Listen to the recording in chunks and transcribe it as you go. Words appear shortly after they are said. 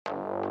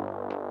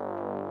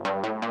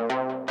Welcome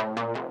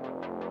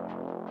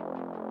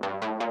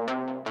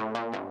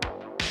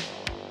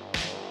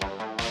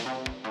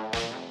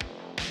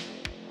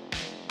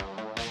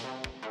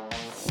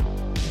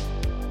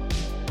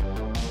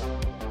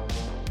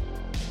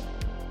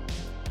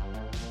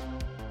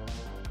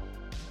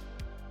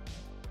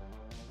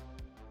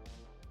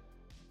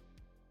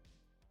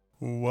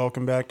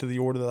back to the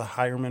Order of the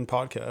Hireman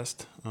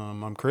podcast.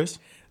 I'm Chris.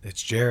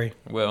 It's Jerry.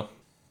 Will.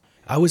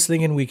 I was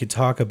thinking we could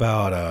talk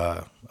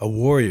about a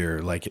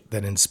warrior like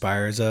that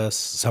inspires us,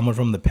 someone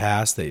from the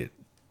past that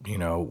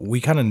we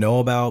kind of know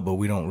about, but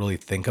we don't really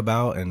think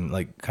about, and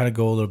like kind of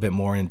go a little bit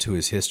more into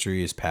his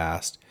history, his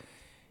past,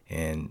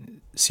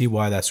 and see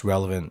why that's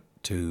relevant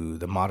to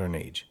the modern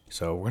age.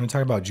 So we're going to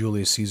talk about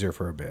Julius Caesar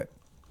for a bit.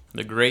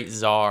 The great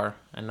Tsar,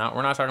 and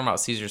we're not talking about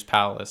Caesar's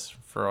Palace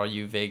for all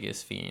you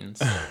Vegas fiends.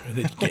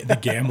 the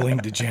gambling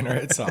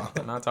degenerates.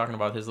 I'm not talking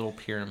about his little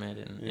pyramid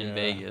in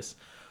Vegas.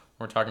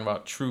 We're talking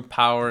about true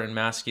power and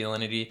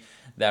masculinity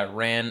that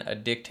ran a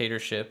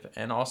dictatorship,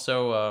 and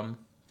also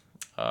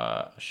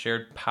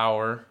shared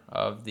power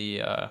of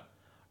the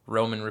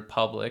Roman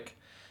Republic.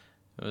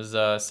 It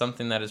was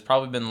something that has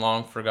probably been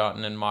long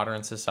forgotten in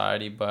modern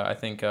society, but I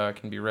think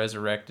can be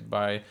resurrected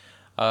by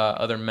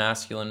other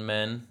masculine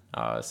men,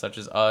 such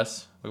as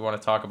us. We want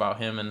to talk about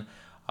him and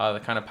the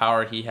kind of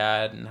power he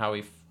had and how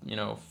he,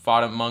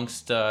 fought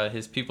amongst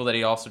his people that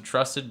he also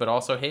trusted but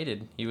also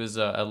hated. He was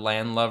a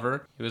land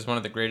lover. He was one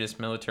of the greatest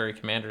military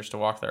commanders to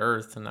walk the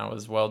earth, and that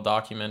was well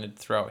documented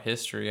throughout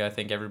history. I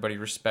think everybody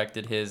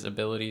respected his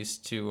abilities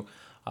to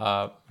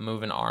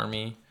move an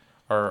army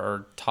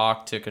or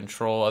talk to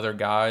control other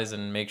guys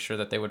and make sure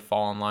that they would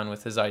fall in line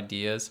with his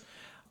ideas.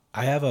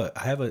 I have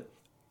a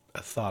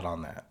thought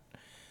on that.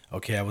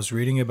 Okay, I was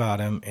reading about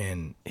him,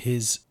 and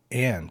his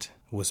aunt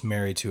was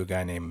married to a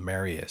guy named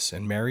Marius,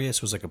 and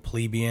Marius was like a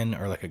plebeian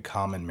or like a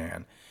common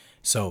man.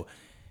 So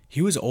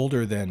he was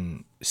older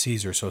than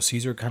Caesar, so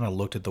Caesar kind of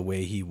looked at the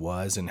way he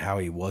was and how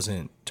he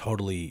wasn't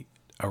totally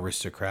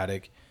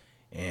aristocratic,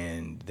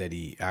 and that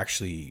he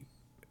actually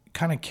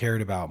kind of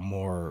cared about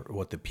more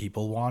what the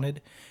people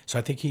wanted. So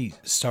I think he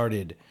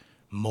started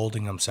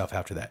molding himself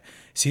after that.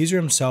 Caesar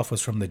himself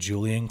was from the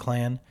Julian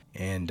clan,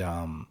 and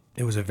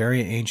it was a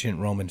very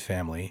ancient Roman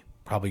family,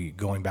 probably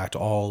going back to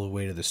all the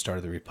way to the start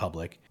of the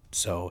Republic.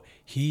 So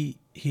he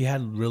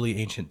had really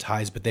ancient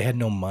ties, but they had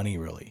no money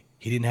really.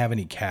 He didn't have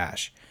any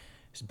cash,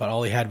 but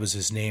all he had was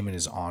his name and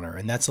his honor.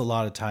 And that's a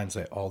lot of times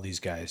that all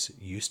these guys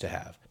used to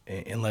have,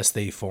 unless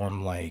they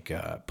form like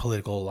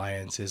political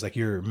alliances. Like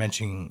you were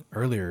mentioning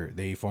earlier,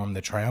 they formed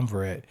the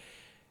triumvirate,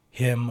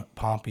 him,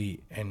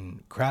 Pompey,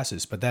 and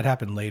Crassus. But that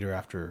happened later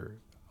after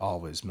all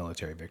of his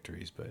military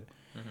victories. But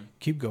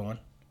keep going.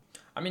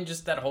 I mean,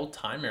 just that whole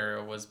time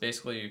era was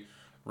basically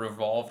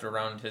revolved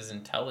around his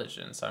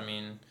intelligence. I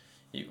mean,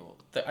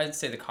 I'd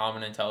say the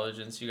common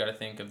intelligence. You got to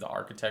think of the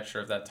architecture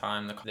of that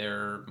time,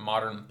 their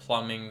modern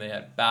plumbing. They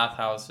had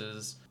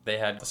bathhouses. They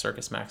had the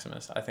Circus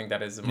Maximus. I think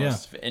that is the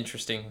most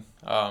interesting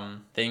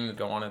thing to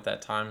go on at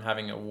that time,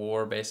 having a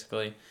war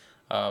basically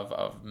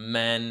of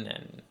men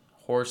and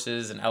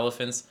horses and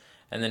elephants.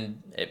 And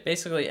then it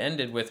basically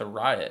ended with a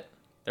riot.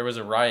 There was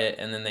a riot,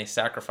 and then they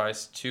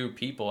sacrificed 2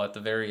 people at the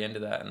very end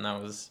of that, and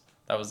that was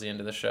the end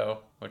of the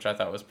show, which I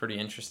thought was pretty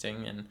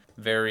interesting and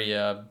very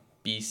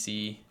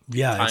BC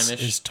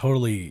time-ish. It's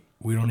totally,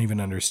 we don't even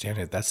understand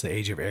it. That's the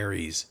age of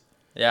Aries.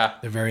 Yeah.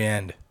 The very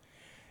end.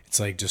 It's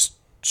like just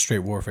straight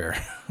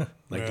warfare.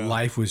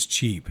 Life was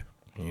cheap,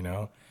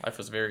 Life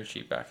was very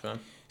cheap back then.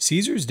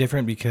 Caesar's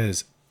different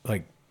because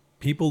like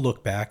people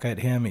look back at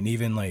him, and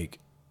even like,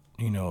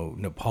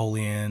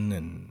 Napoleon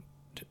and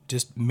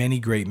just many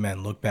great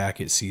men look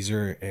back at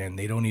Caesar and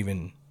they don't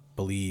even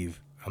believe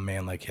a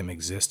man like him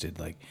existed.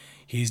 Like,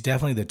 he's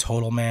definitely the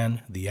total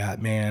man, the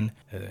at-man,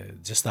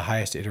 just the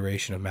highest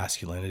iteration of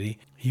masculinity.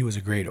 He was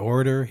a great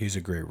orator. He was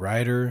a great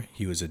writer.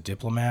 He was a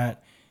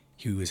diplomat.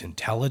 He was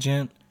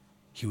intelligent.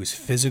 He was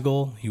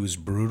physical. He was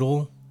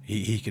brutal.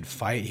 He could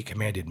fight. He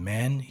commanded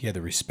men. He had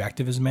the respect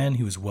of his men.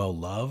 He was well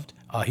loved.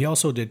 He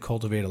also did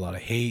cultivate a lot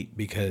of hate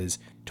because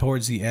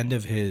towards the end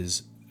of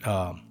his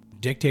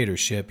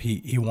dictatorship,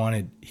 he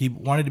wanted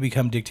to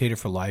become dictator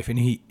for life, and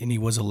he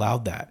was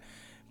allowed that.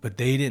 But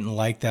they didn't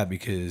like that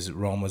because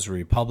Rome was a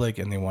republic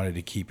and they wanted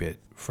to keep it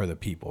for the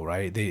people,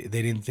 right? They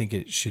didn't think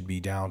it should be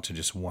down to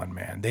just one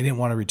man. They didn't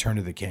want to return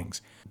to the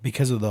kings.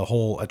 Because of the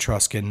whole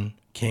Etruscan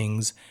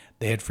kings,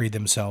 they had freed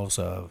themselves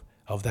of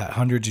that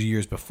hundreds of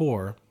years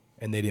before,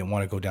 and they didn't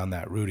want to go down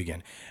that route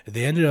again.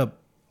 They ended up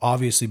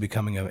obviously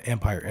becoming an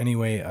empire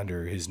anyway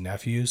under his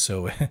nephew,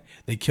 so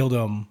they killed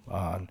him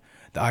on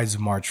the Ides of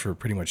March for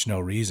pretty much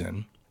no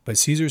reason. But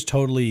Caesar's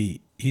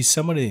he's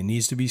somebody that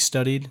needs to be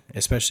studied,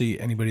 especially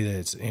anybody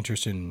that's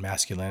interested in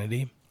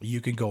masculinity.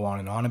 You can go on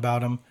and on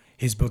about him.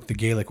 His book, The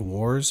Gallic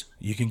Wars,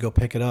 you can go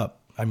pick it up.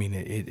 I mean,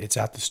 it's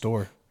at the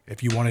store.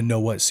 If you want to know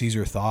what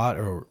Caesar thought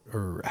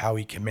or how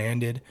he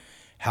commanded,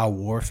 how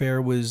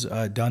warfare was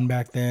done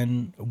back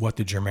then, what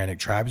the Germanic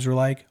tribes were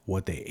like,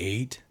 what they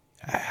ate,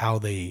 how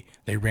they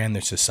ran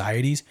their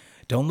societies,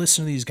 don't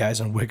listen to these guys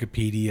on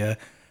Wikipedia.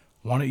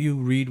 Why don't you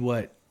read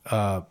what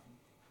the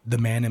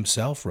man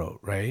himself wrote,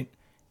 right?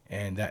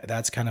 And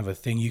that's kind of a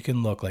thing you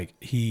can look like.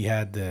 He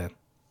had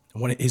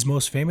his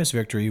most famous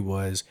victory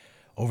was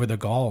over the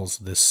Gauls,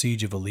 the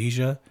siege of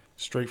Alesia.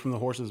 Straight from the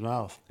horse's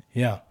mouth.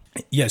 Yeah,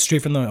 yeah,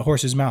 straight from the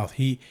horse's mouth.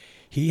 He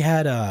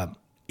had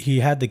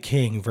the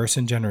king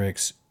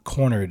Vercingetorix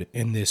cornered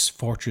in this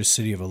fortress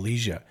city of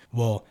Alesia.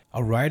 Well,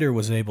 a rider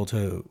was able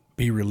to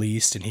be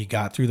released, and he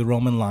got through the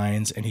Roman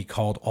lines, and he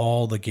called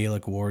all the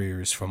Gaelic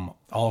warriors from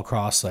all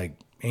across like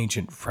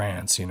ancient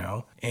France,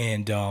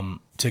 and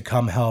to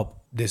come help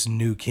this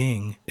new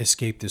king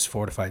escape this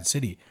fortified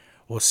city.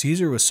 Well,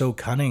 Caesar was so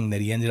cunning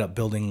that he ended up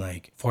building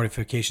like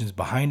fortifications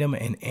behind him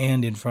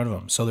and in front of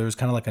him. So there was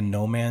kind of like a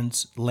no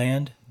man's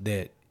land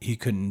that he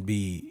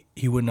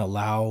wouldn't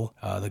allow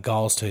the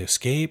Gauls to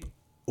escape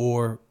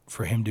or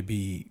for him to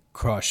be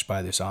crushed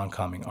by this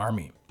oncoming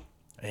army.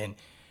 And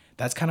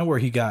that's kind of where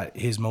he got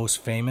his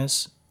most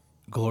famous,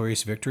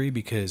 glorious victory,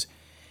 because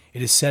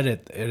it is said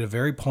at a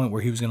very point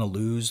where he was going to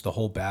lose the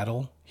whole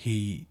battle,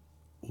 he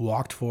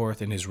walked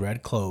forth in his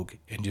red cloak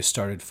and just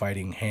started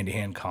fighting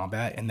hand-to-hand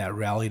combat, and that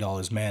rallied all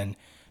his men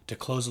to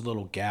close a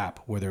little gap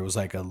where there was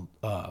like a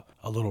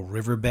little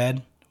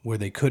riverbed where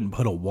they couldn't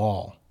put a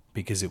wall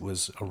because it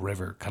was a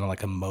river, kind of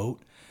like a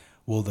moat.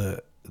 Well,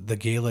 the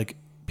Gaelic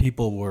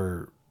people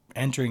were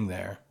entering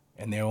there,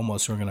 and they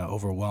almost were going to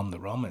overwhelm the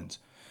Romans.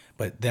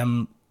 But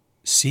them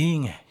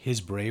seeing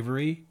his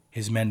bravery,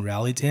 his men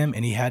rallied to him,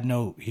 and he had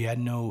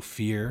no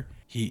fear.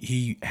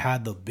 He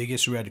had the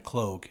biggest red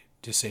cloak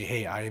to say,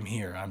 hey, I am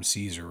here, I'm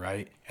Caesar,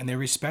 right? And they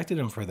respected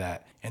him for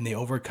that, and they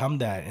overcome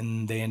that,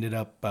 and they ended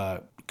up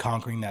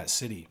conquering that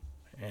city.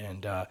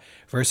 And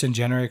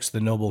Vercingetorix,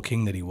 the noble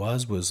king that he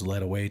was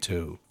led away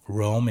to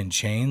Rome in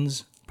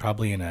chains,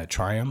 probably in a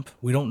triumph.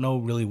 We don't know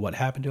really what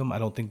happened to him. I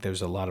don't think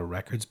there's a lot of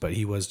records, but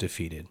he was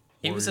defeated.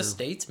 He was a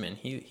statesman.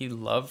 He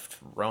loved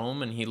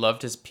Rome, and he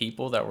loved his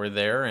people that were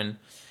there, and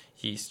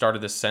he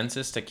started the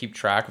census to keep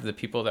track of the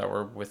people that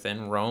were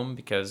within Rome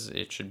because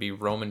it should be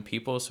Roman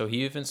people. So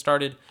he even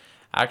started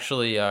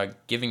actually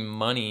giving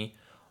money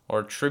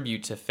or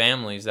tribute to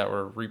families that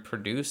were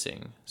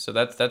reproducing. So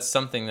that's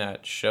something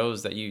that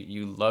shows that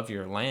you love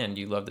your land,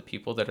 you love the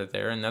people that are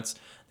there, and that's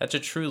a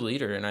true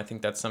leader. And I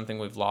think that's something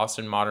we've lost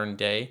in modern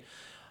day.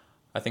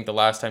 I think the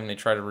last time they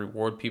tried to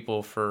reward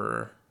people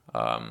for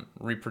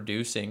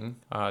reproducing,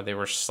 they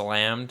were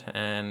slammed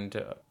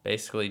and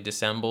basically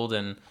dissembled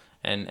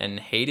and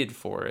hated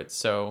for it.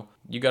 So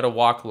you got to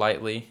walk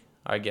lightly,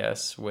 I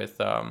guess, with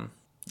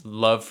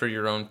love for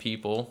your own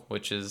people,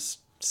 which is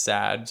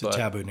sad. It's a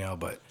taboo now,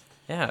 but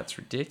yeah, it's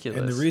ridiculous.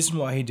 And the reason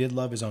why he did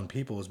love his own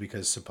people is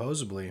because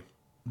supposedly,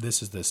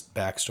 this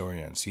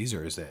backstory on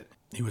Caesar, is that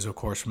he was, of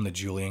course, from the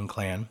Julian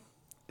clan.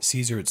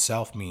 Caesar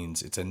itself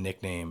it's a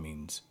nickname,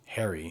 means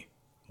hairy,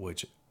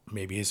 which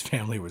maybe his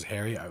family was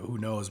hairy. Who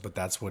knows? But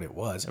that's what it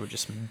was. They were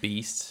just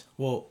beasts.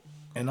 Well,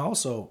 and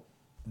also,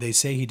 they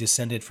say he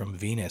descended from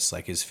Venus,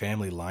 like his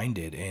family line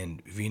did.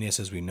 And Venus,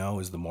 as we know,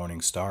 is the morning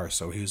star.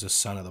 So he was a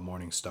son of the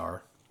morning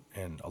star.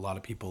 And a lot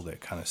of people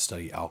that kind of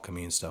study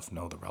alchemy and stuff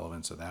know the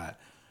relevance of that.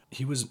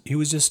 He was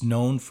just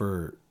known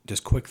for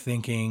just quick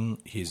thinking.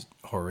 His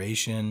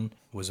Horatian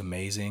was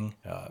amazing.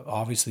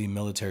 Obviously,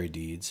 military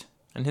deeds.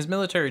 And his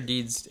military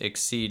deeds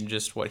exceed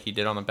just what he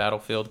did on the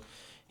battlefield.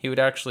 He would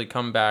actually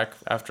come back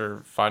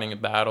after fighting a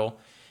battle,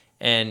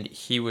 and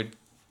he would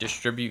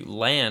distribute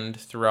land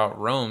throughout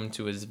Rome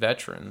to his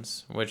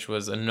veterans, which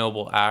was a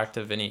noble act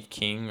of any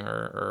king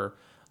or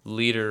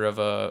leader of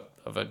a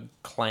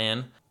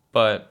clan.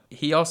 But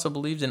he also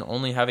believed in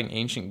only having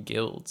ancient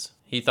guilds.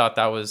 He thought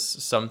that was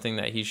something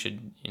that he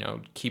should,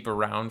 keep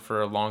around for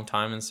a long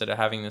time instead of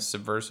having this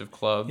subversive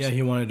clubs. Yeah,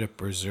 he wanted to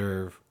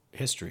preserve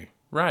history.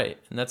 Right,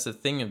 and that's a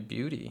thing of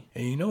beauty.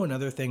 And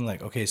another thing,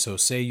 like, okay, so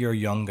say you're a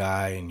young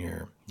guy and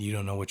you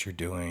don't know what you're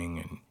doing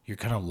and you're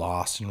kind of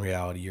lost in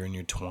reality. You're in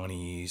your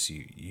 20s,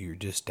 you're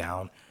just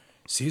down.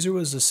 Caesar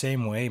was the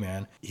same way,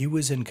 man. He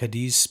was in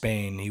Cadiz,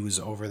 Spain. He was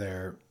over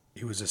there.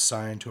 He was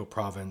assigned to a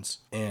province,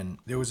 and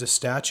there was a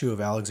statue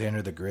of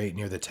Alexander the Great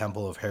near the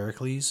Temple of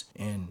Heracles,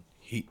 and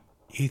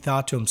he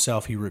thought to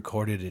himself, he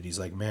recorded it. He's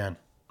like, man,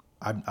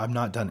 I've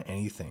not done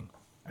anything.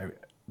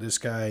 This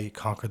guy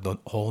conquered the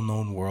whole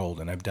known world,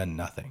 and I've done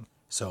nothing.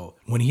 So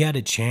when he had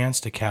a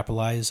chance to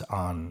capitalize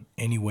on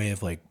any way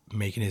of like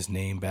making his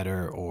name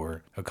better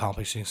or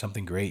accomplishing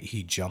something great,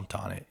 he jumped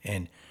on it.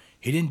 And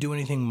he didn't do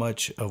anything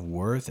much of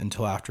worth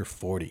until after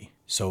 40.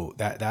 So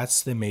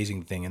that's the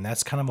amazing thing. And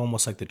that's kind of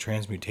almost like the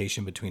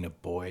transmutation between a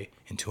boy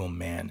into a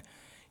man.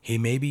 He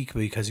maybe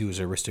because he was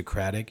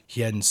aristocratic,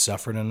 he hadn't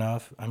suffered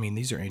enough. I mean,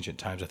 these are ancient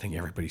times. I think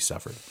everybody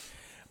suffered.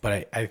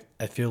 But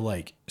I feel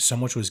like so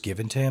much was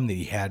given to him that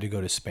he had to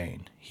go to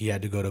Spain. He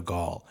had to go to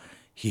Gaul.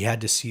 He had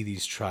to see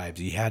these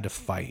tribes. He had to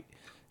fight.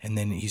 And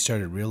then he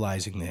started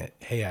realizing that,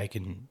 hey, I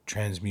can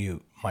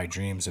transmute my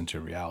dreams into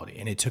reality.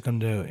 And it took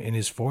him in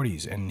his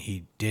 40s, and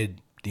he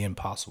did the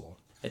impossible.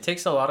 It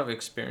takes a lot of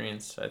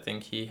experience. I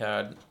think he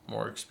had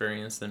more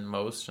experience than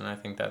most, and I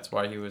think that's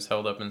why he was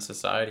held up in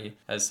society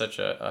as such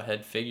a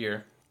head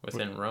figure.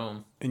 within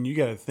Rome. And you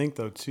got to think,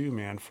 though, too,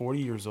 man, 40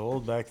 years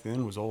old back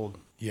then was old.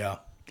 Yeah.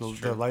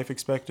 The life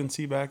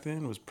expectancy back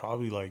then was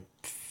probably like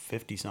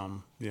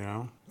 50-something, you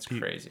know? It's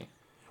crazy.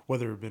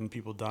 Whether it had been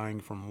people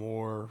dying from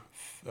war,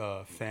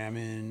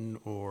 famine,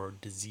 or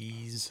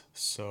disease.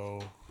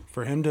 So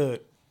for him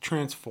to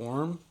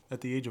transform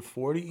at the age of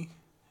 40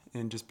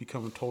 and just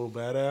become a total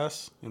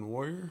badass and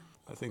warrior,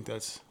 I think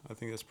that's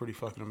pretty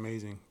fucking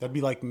amazing. That'd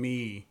be like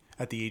me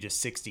at the age of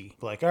 60.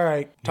 Like, all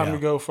right, time to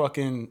go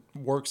fucking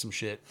work some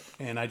shit.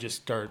 And I just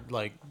start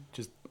like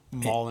just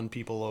mauling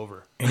people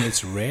over. And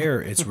it's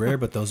rare,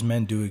 but those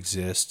men do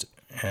exist.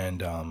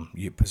 And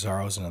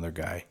Pizarro's another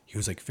guy. He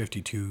was like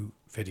 52,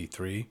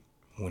 53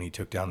 when he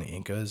took down the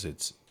Incas.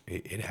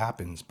 It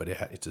happens, but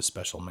it's a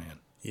special man.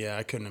 Yeah,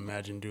 I couldn't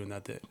imagine doing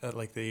that at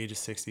like the age of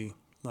 60.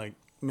 Like,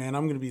 man,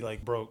 I'm gonna be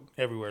like broke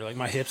everywhere. Like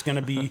my hip's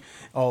gonna be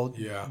all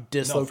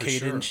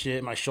dislocated and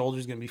shit. My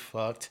shoulder's gonna be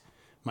fucked.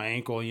 My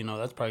ankle, you know,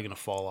 that's probably gonna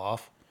fall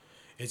off.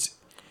 It's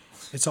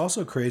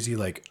also crazy.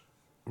 Like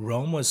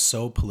Rome was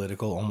so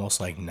political, almost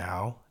like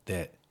now,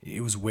 that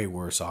it was way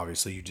worse.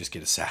 Obviously, you just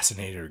get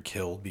assassinated or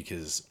killed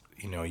because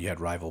you had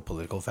rival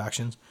political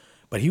factions.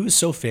 But he was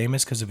so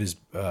famous because of his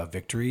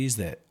victories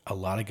that a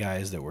lot of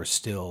guys that were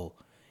still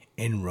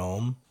in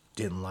Rome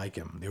didn't like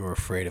him. They were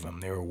afraid of him.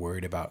 They were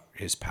worried about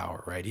his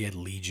power, right? He had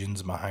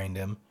legions behind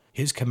him.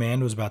 His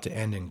command was about to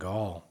end in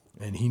Gaul,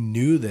 and he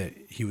knew that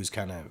he was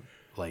kind of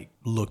like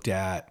looked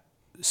at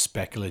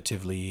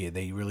speculatively.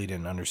 They really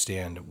didn't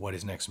understand what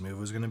his next move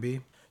was going to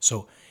be.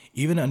 So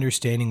even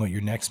understanding what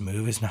your next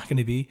move is not going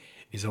to be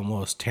is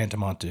almost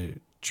tantamount to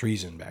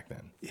treason back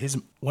then.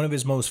 One of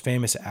his most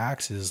famous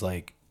acts is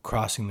like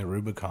crossing the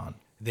Rubicon.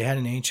 They had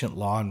an ancient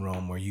law in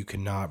Rome where you could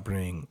not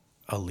bring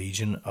a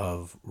legion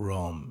of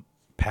Rome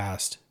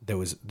past that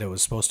was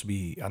supposed to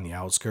be on the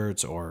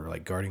outskirts or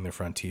like guarding the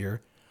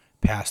frontier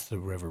past the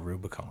river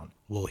Rubicon.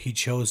 Well, he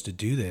chose to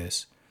do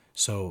this,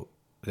 so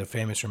the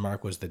famous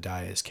remark was the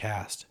die is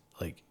cast.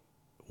 Like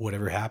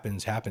whatever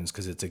happens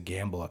because it's a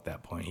gamble at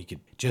that point. He could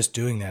just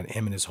doing that,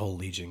 him and his whole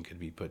legion could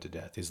be put to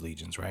death, his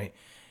legions, right?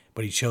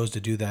 But he chose to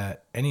do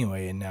that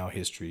anyway, and now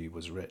history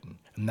was written.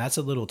 And that's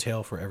a little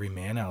tale for every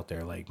man out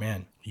there. Like,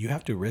 man, you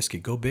have to risk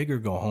it. Go big or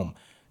go home.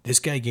 This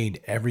guy gained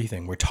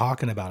everything. We're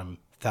talking about him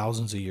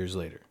thousands of years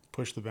later.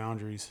 Push the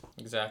boundaries.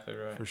 Exactly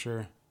right. For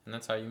sure. And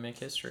that's how you make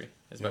history,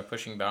 is by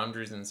pushing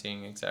boundaries and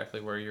seeing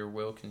exactly where your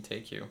will can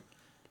take you.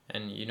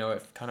 And,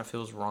 it kind of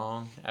feels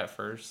wrong at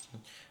first.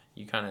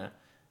 You kind of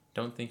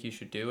don't think you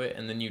should do it,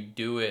 and then you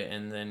do it,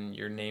 and then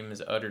your name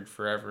is uttered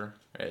forever.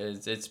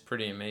 It's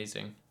pretty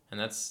amazing. And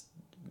that's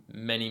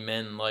many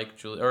men like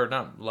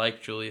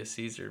Julius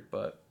Caesar,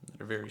 but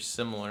they're very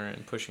similar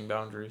in pushing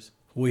boundaries.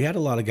 Well, he had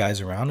a lot of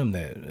guys around him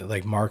that,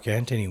 like Mark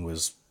Antony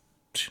was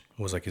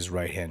like his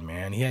right-hand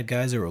man. He had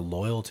guys that were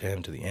loyal to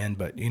him to the end,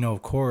 but,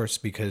 of course,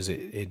 because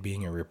it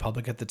being a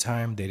republic at the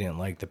time, they didn't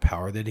like the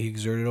power that he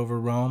exerted over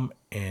Rome,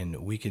 and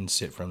we can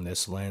sit from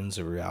this lens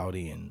of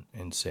reality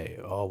and say,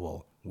 oh,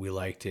 well, we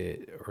liked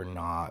it or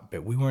not,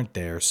 but we weren't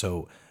there,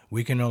 so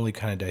we can only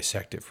kind of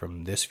dissect it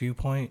from this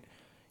viewpoint,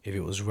 if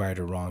it was right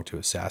or wrong to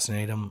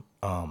assassinate him.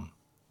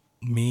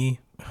 Me,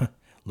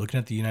 looking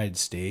at the United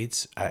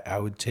States, I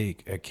would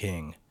take a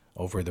king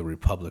over the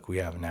republic we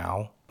have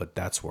now, but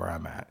that's where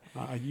I'm at.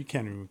 You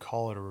can't even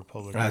call it a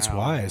republic. That's now,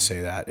 why man. I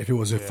say that. If it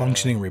was a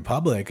functioning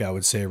republic, I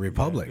would say a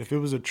republic. Yeah. If it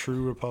was a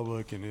true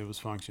republic and it was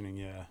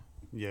functioning,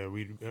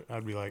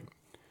 I'd be like,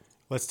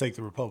 let's take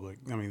the republic.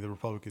 I mean, the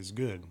republic is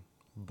good,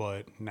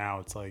 but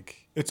now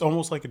it's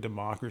almost like a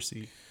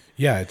democracy.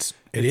 Yeah, it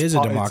is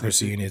a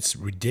democracy, and it's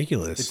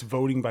ridiculous. It's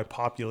voting by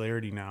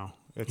popularity now.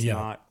 It's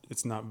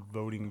not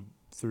voting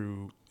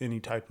through any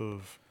type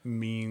of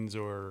means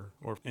or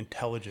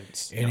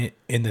intelligence. And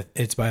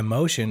it's by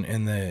emotion,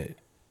 and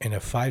in a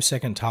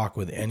 5-second talk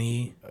with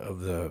any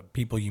of the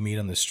people you meet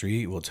on the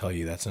street will tell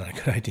you that's not a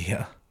good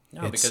idea.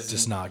 No, it's because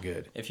just not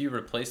good. If you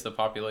replace the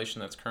population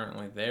that's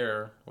currently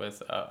there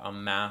with a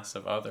mass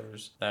of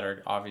others that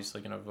are obviously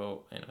going to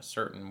vote in a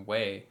certain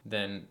way,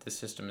 then the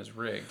system is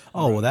rigged.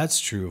 Oh, well, that's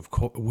true. Of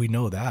course, we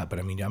know that. But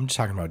I mean, I'm just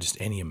talking about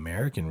just any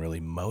American, really.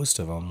 Most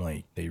of them,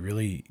 like, they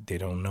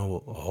don't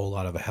know a whole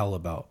lot of hell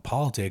about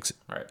politics.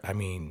 Right. I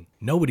mean,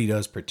 nobody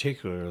does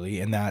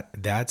particularly. And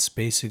that's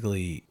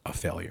basically a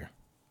failure.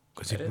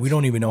 Because we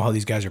don't even know how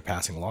these guys are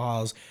passing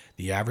laws.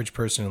 The average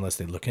person, unless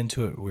they look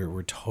into it,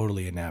 we're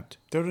totally inept.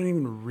 They don't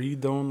even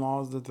read their own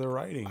laws that they're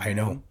writing. I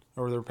know.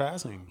 Or they're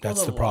passing.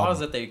 That's the problem. The laws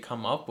that they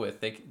come up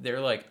with,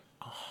 they're like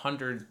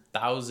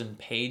 100,000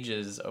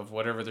 pages of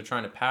whatever they're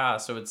trying to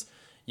pass. So it's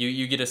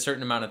you get a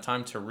certain amount of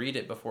time to read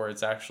it before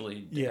it's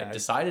actually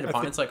decided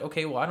upon. It's like,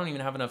 okay, well, I don't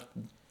even have enough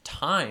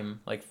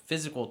time, like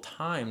physical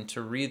time,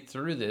 to read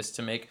through this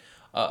to make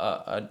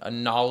a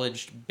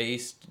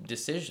knowledge-based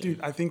decision.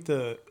 Dude, I think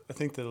the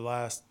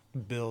last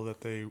bill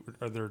that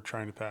they're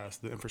trying to pass,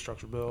 the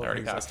infrastructure bill,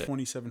 already passed it.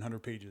 2,700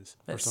 pages.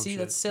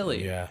 That's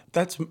silly. Yeah,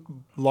 that's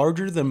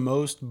larger than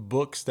most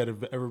books that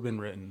have ever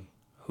been written.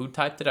 who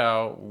typed it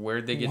out,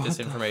 where'd they get this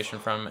information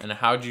from, and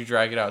how'd you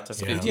drag it out to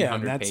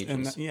 1,500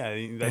 pages?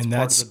 That's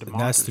part of the democracy.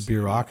 That's the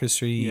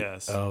bureaucracy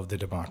Yes. of the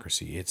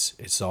democracy.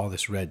 It's all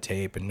this red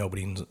tape, and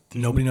nobody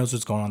knows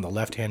what's going on. The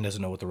left hand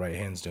doesn't know what the right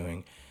hand's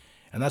doing,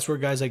 and that's where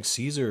guys like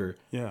Caesar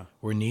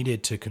were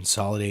needed to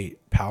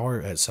consolidate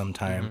power at some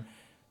time.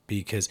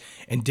 Because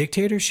and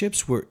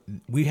dictatorships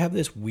we have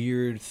this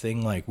weird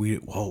thing like we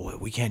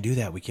can't do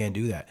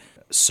that.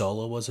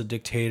 Sulla was a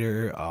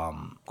dictator.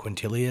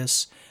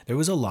 Quintilius, there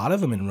was a lot of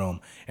them in Rome,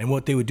 and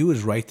what they would do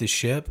is right the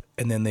ship,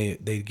 and then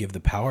they'd give the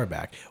power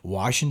back.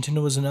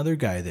 Washington was another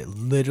guy that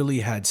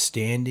literally had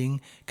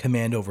standing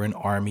command over an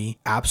army,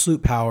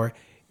 absolute power.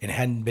 It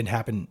hadn't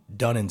been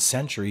done in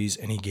centuries,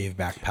 and he gave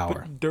back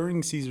power. But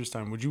during Caesar's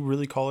time, would you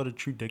really call it a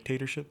true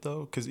dictatorship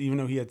though? Because even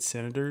though he had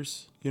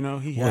senators,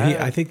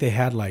 I think they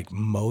had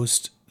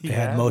most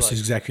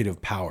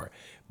executive power,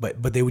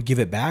 but they would give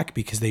it back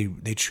because they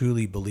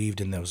truly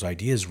believed in those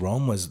ideas.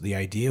 Rome was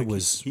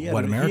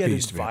what America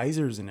used to be. He had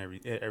advisors and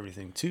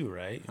everything too,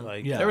 right?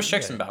 There was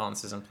checks and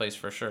balances in place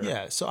for sure.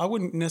 Yeah, so I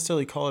wouldn't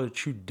necessarily call it a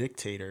true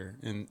dictator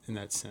in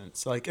that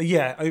sense.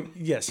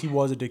 Yes, he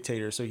was a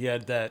dictator, so he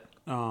had that.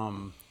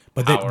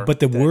 But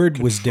the word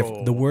was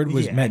different. The word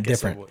was meant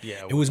different.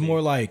 It was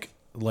more like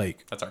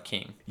that's our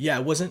king. Yeah,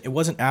 it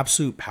wasn't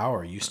absolute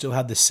power. You still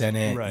had the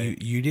Senate. Right.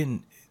 You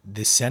didn't.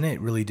 The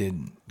Senate really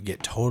didn't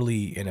get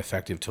totally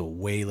ineffective till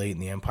way late in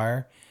the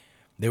empire.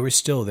 They were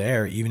still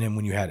there even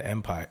when you had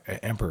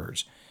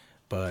emperors,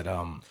 but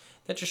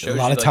that just shows a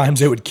lot of times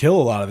they would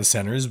kill a lot of the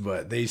senators,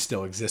 but they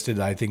still existed.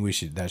 I think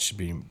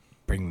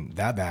bring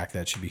that back.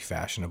 That should be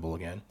fashionable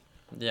again.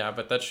 Yeah,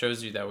 but that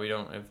shows you that we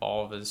don't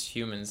evolve as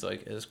humans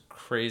like as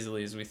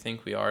crazily as we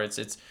think we are.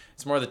 It's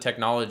more the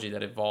technology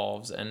that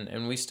evolves,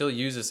 and we still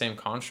use the same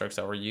constructs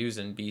that were used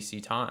in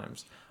BC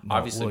times.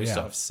 Obviously, we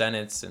still have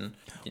senates and.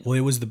 Well,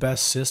 it was the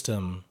best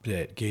system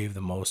that gave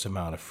the most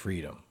amount of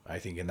freedom, I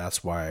think, and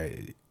that's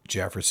why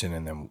Jefferson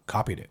and them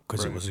copied it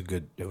because it was a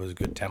good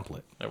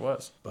template. It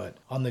was. But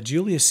on the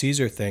Julius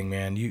Caesar thing,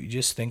 man, you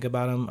just think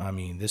about him. I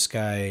mean, this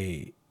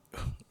guy,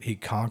 he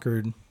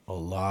conquered a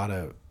lot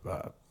of.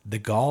 The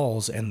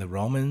Gauls and the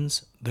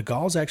Romans, the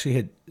Gauls actually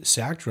had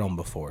sacked Rome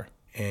before.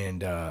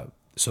 And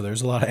so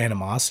there's a lot of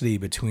animosity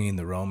between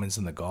the Romans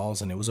and the Gauls,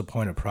 and it was a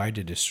point of pride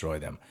to destroy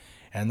them.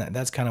 And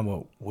that's kind of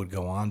what would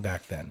go on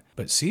back then.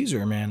 But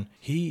Caesar, man,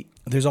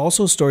 there's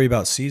also a story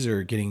about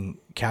Caesar getting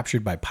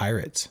captured by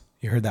pirates.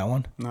 You heard that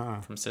one?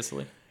 Nuh-uh. From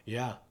Sicily?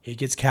 Yeah. He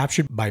gets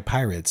captured by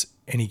pirates,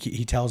 and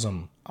he tells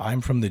them,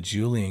 I'm from the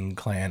Julian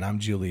clan. I'm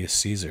Julius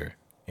Caesar.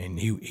 And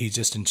he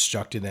just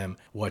instructed them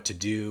what to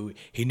do.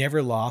 He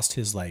never lost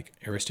his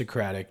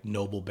aristocratic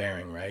noble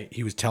bearing, right?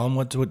 He was telling them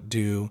what to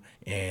do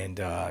and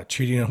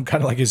treating them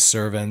kind of like his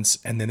servants.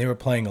 And then they were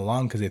playing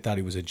along because they thought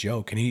he was a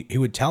joke. And he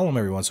would tell them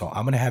every once in a while,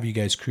 I'm going to have you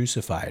guys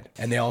crucified.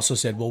 And they also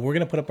said, well, we're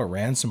going to put up a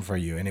ransom for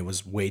you. And it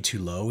was way too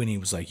low. And he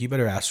was like, you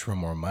better ask for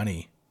more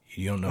money.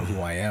 You don't know who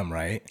I am,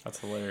 right? That's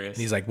hilarious.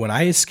 And he's like, when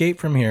I escape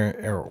from here,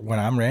 or when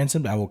I'm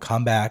ransomed, I will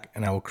come back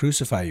and I will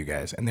crucify you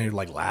guys. And they're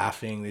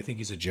laughing. They think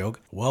he's a joke.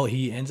 Well,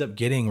 he ends up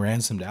getting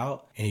ransomed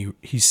out, and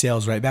he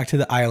sails right back to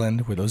the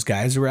island where those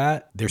guys were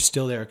at. They're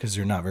still there because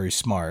they're not very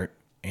smart,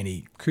 and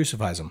he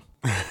crucifies them.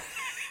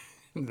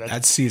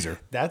 That's Caesar.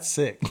 That's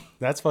sick.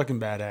 That's fucking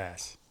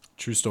badass.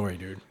 True story,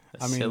 dude.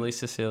 Silly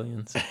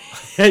Sicilians.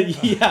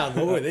 Yeah,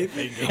 what were they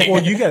thinking?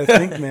 Well, you got to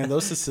think, man,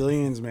 those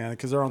Sicilians, man,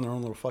 because they're on their own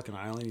little fucking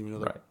island, even though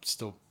they're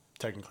still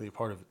technically a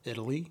part of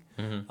Italy.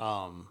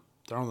 Mm-hmm.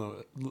 They're on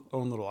their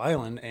own little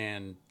island,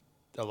 and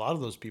a lot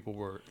of those people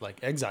were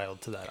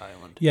exiled to that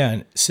island. Yeah,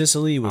 and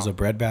Sicily was a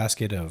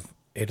breadbasket of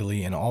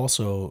Italy, and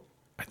also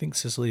I think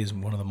Sicily is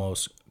one of the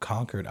most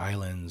conquered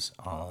islands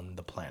on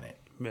the planet.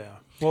 Yeah.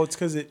 Well, it's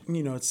because it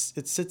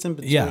sits in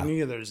between.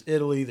 Yeah. There's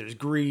Italy, there's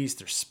Greece,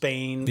 there's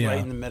Spain, right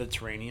in the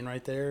Mediterranean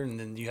right there. And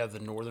then you have the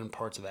northern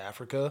parts of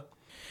Africa.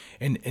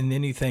 And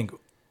then you think,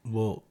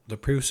 well, the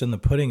proof's in the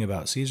pudding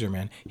about Caesar,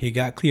 man. He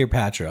got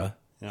Cleopatra.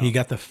 Yeah. He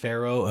got the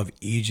Pharaoh of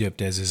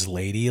Egypt as his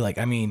lady.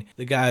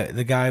 The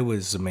guy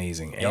was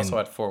amazing. He also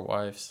had 4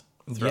 wives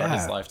throughout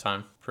his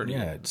lifetime.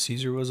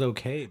 Caesar was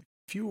okay.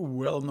 If you were a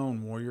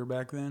well-known warrior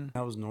back then,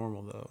 that was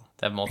normal, though.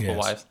 To have multiple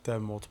wives? To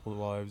have multiple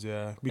wives,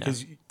 yeah.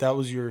 Because that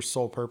was your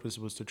sole purpose,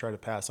 was to try to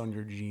pass on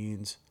your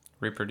genes.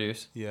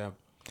 Reproduce. Yeah.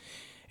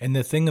 And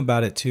the thing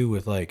about it, too,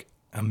 with a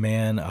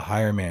man, a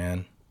higher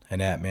man,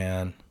 an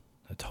at-man,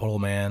 a total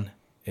man,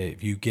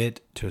 if you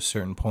get to a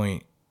certain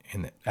point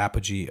in the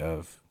apogee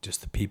of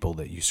just the people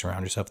that you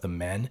surround yourself, the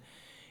men,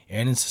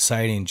 and in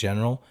society in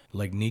general,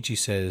 like Nietzsche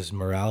says,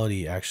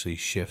 morality actually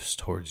shifts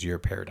towards your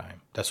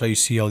paradigm. That's why you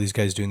see all these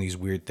guys doing these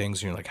weird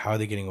things, and you're like, how are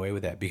they getting away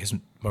with that? Because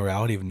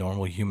morality of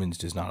normal humans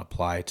does not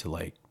apply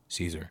to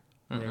Caesar.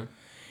 Mm-hmm.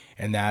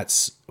 And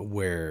that's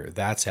where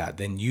that's at.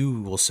 Then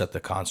you will set the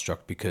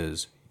construct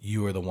because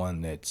you are the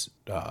one that's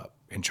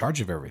in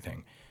charge of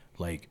everything.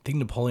 Like, I think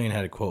Napoleon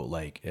had a quote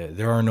like,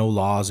 "There are no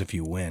laws if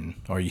you win,"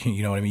 or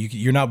you know what I mean.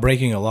 You're not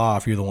breaking a law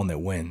if you're the one that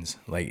wins.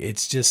 Like,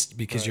 it's just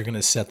because you're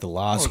gonna set the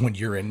laws when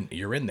you're in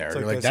there.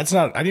 You're like, that's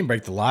not. I didn't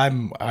break the law.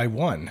 I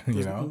won.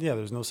 You know. Yeah,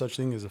 there's no such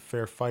thing as a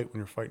fair fight when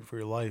you're fighting for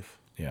your life.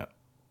 Yeah.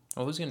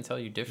 Well, who's going to tell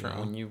you different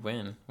when you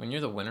win? When you're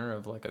the winner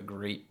of like a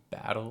great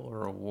battle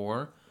or a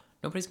war,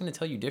 nobody's going to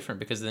tell you different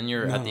because then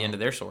you're at the end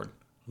of their sword.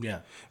 Yeah.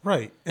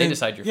 Right. They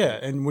decide your fate.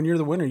 And when you're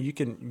the winner, you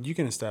can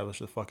establish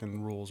the fucking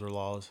rules or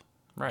laws.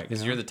 Right,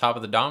 because you're the top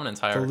of the dominance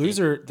hierarchy.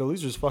 The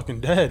loser's fucking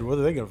dead. What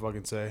are they gonna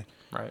fucking say?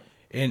 Right.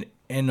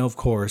 And of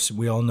course,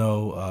 we all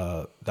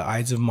know the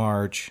Ides of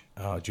March.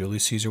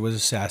 Julius Caesar was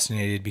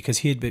assassinated because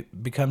he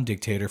had become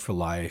dictator for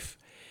life.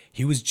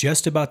 He was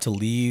just about to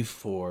leave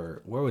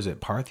for, where was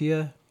it,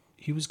 Parthia?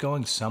 He was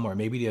going somewhere,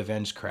 maybe to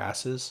avenge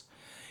Crassus.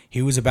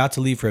 He was about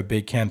to leave for a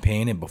big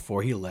campaign, and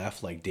before he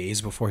left, like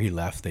days before he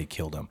left, they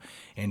killed him.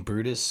 And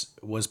Brutus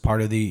was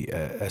part of the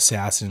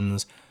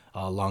assassins,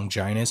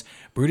 Longinus.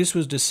 Brutus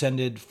was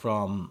descended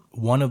from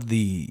one of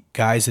the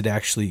guys that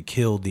actually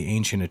killed the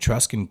ancient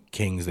Etruscan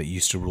kings that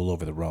used to rule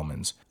over the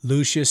Romans.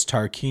 Lucius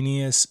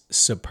Tarquinius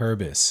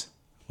Superbus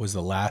was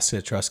the last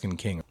Etruscan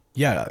king.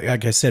 Yeah,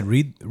 like I said,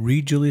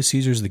 read Julius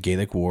Caesar's The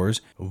Gallic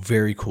Wars.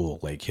 Very cool.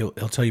 Like he'll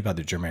tell you about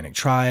the Germanic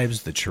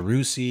tribes, the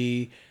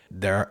Cherusci,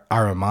 the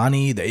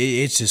Aramani.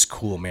 It's just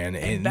cool, man.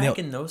 And back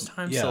in those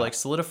times, to like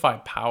solidify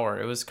power,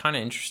 it was kind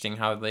of interesting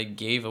how they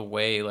gave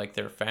away like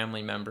their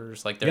family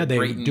members, like their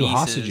great nieces.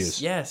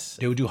 Hostages. Yes,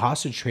 they would do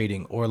hostage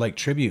trading or like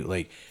tribute.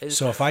 Like it's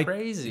so,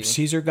 crazy. If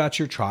Caesar got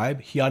your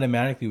tribe, he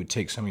automatically would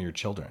take some of your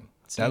children.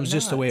 That was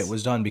just the way it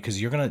was done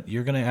because you're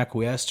gonna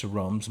acquiesce to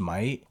Rome's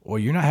might, or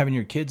you're not having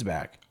your kids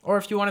back. Or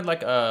if you wanted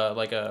like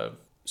a.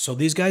 So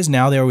these guys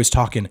now, they're always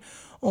talking,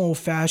 oh,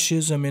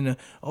 fascism and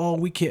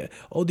we can't.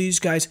 Oh, these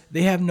guys,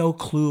 they have no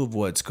clue of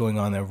what's going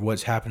on there,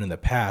 what's happened in the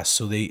past.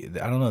 So I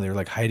don't know, they're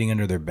like hiding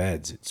under their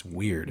beds. It's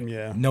weird.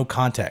 Yeah. No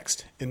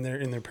context. In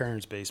their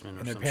parents' basement.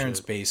 In their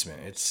parents'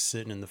 basement. It's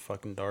sitting in the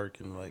fucking dark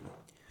and like,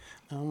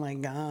 oh my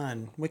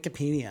god,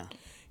 Wikipedia.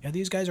 Yeah,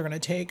 these guys are gonna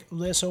take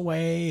this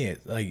away.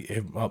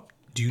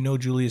 Do you know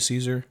Julius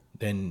Caesar?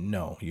 Then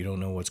no, you don't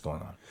know what's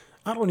going on.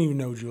 I don't even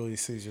know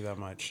Julius Caesar that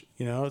much.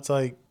 You know, it's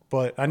like,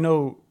 but I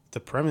know the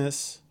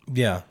premise.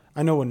 Yeah.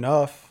 I know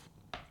enough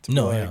to be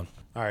like, yeah.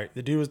 All right,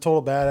 the dude was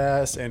total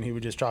badass, and he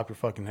would just chop your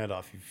fucking head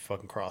off if you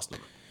fucking crossed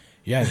him.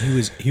 Yeah, he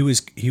was.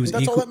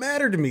 That's all that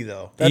mattered to me,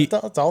 though.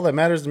 That's all that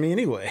matters to me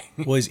anyway.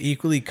 Was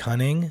equally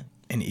cunning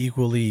and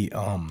equally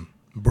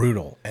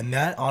brutal, and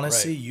that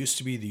honestly used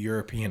to be the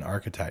European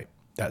archetype.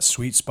 That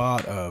sweet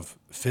spot of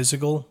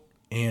physical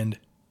and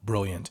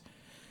brilliant.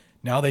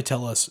 Now they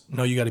tell us,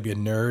 no, you got to be a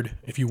nerd.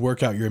 If you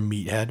work out, you're a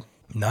meathead.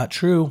 Not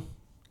true.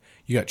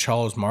 You got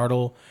Charles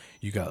Martel.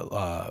 You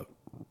got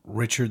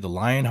Richard the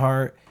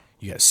Lionheart.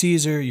 You got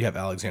Caesar. You have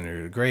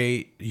Alexander the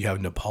Great. You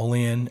have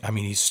Napoleon. I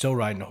mean, he's still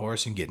riding a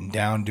horse and getting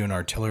down, doing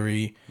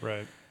artillery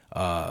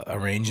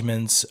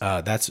arrangements.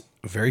 That's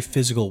very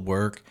physical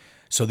work.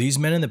 So these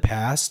men in the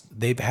past,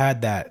 they've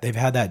had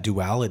that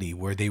duality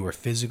where they were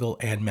physical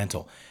and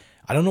mental.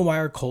 I don't know why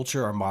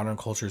our modern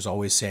culture is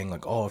always saying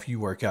like, oh, if you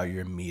work out,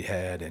 you're a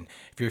meathead, and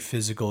if you're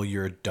physical,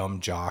 you're a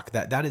dumb jock.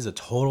 That is a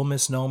total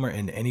misnomer,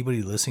 and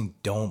anybody listening,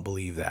 don't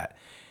believe that.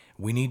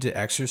 We need to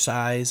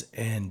exercise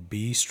and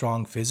be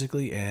strong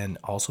physically and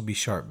also be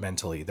sharp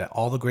mentally. That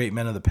all the great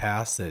men of the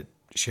past that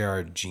share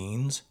our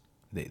genes,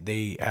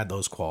 they had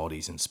those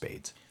qualities in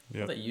spades.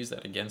 Yep. They use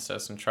that against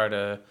us and try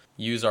to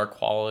use our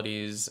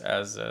qualities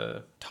as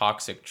a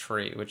toxic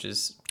trait, which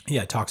is...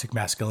 Yeah, toxic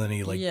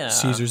masculinity.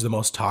 Caesar's the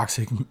most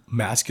toxic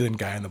masculine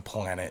guy on the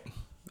planet.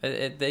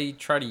 They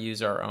try to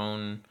use our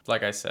own,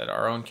 like I said,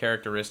 our own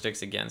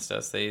characteristics against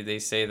us. They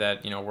say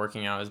that,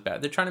 working out is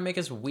bad. They're trying to make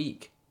us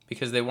weak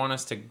because they want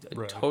us to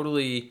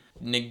totally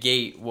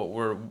negate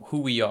who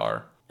we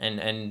are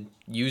and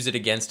use it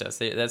against us.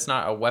 That's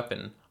not a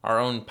weapon. Our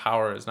own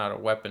power is not a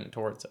weapon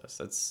towards us.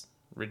 That's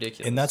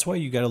ridiculous. And that's why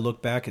you got to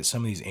look back at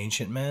some of these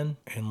ancient men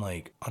and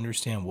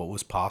understand what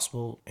was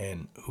possible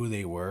and who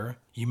they were.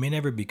 You may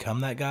never become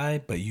that guy,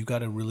 but you got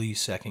to really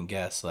second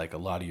guess a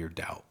lot of your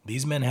doubt.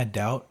 These men had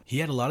doubt. He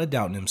had a lot of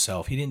doubt in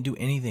himself. He didn't do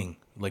anything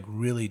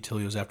really till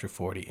he was after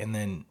 40, and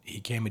then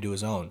he came into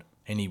his own,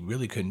 and he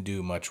really couldn't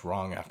do much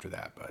wrong after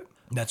that. But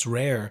that's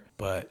rare.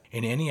 But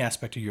in any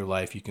aspect of your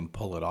life, you can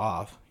pull it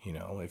off.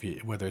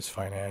 Whether it's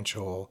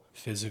financial,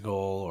 physical,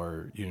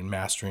 or you're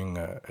mastering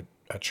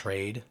a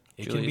trade.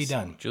 It can be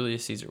done.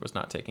 Julius Caesar was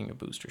not taking a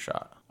booster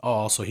shot. Oh,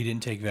 also he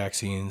didn't take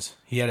vaccines.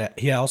 He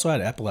also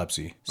had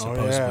epilepsy,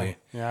 supposedly.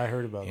 Oh, yeah, I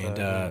heard about that.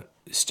 And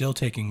still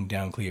taking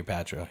down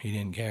Cleopatra. He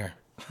didn't care.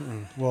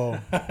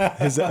 Well,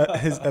 his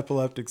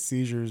epileptic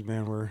seizures,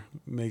 man, were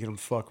making him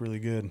fuck really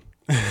good.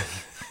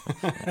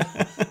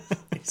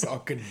 He's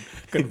all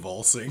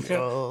convulsing.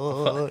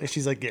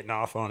 She's getting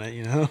off on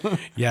it,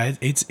 Yeah,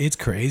 it's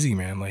crazy,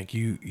 man.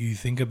 You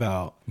think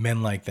about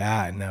men like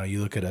that, and now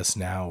you look at us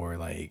now, where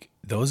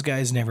those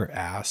guys never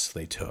asked,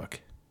 they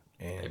took.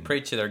 They pray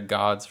to their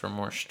gods for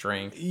more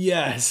strength.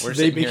 Yes. We're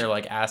sitting here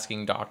like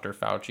asking Dr.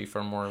 Fauci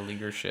for more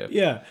leadership.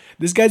 Yeah.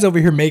 This guy's over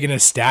here making a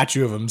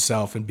statue of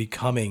himself and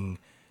becoming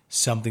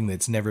something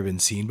that's never been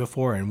seen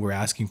before. And we're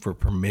asking for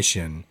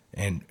permission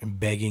and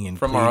begging and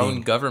from our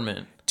own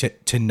government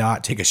to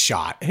not take a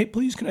shot. Hey,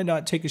 please, can I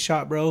not take a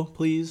shot, bro?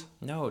 Please.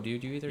 No,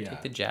 dude, you either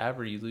take the jab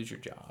or you lose your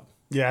job.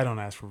 Yeah, I don't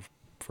ask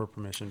for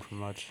permission for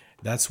much.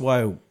 That's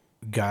why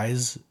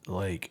guys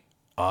like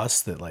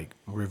us that like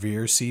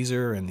revere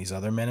Caesar and these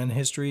other men in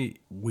history,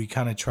 we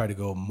kind of try to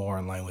go more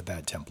in line with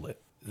that template.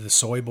 The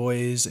soy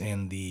boys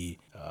and the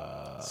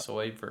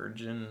soy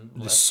virgin,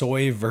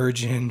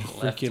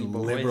 freaking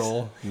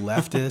liberal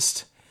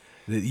leftist.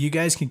 You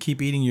guys can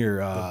keep eating your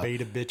the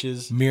beta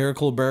bitches,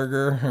 Miracle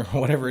Burger or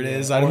whatever it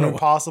is. I don't know.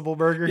 Impossible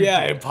Burger.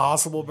 Yeah,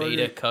 Impossible Burger.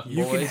 Beta cuck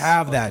you boys. can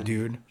have that,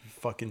 dude.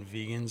 Fucking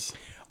vegans.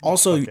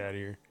 Also, Fuck outta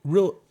here.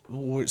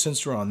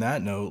 Since we're on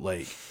that note,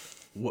 like,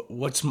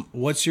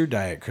 what's your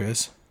diet,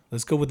 Chris?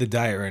 Let's go with the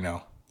diet right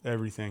now.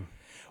 Everything.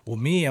 Well,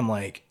 me, I'm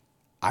like,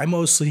 I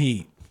mostly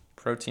eat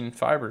protein,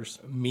 fibers,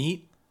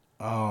 meat,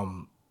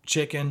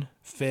 chicken,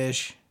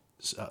 fish,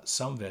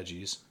 some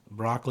veggies,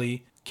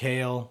 broccoli,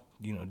 kale,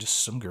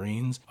 just some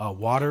greens,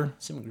 water,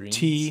 some greens,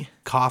 tea,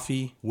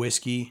 coffee,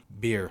 whiskey,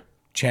 beer.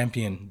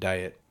 Champion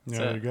diet. Yeah,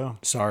 there you go.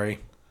 Sorry.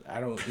 I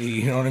don't,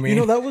 you know what I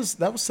mean? That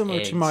was similar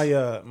Eggs. to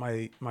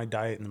my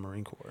diet in the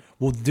Marine Corps.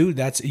 Well, dude,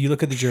 you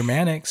look at the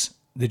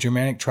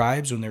Germanic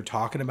tribes, when they're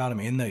talking about them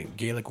in the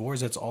Gaelic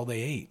Wars, that's all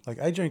they ate. Like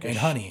I drink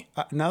honey.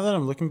 Now that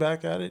I'm looking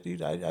back at it,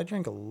 dude, I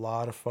drank a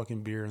lot of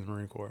fucking beer in the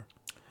Marine Corps.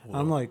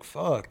 I'm like,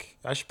 fuck,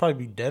 I should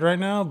probably be dead right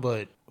now,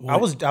 but I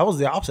was the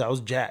opposite. I was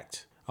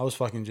jacked. I was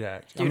fucking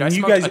jacked. Dude, I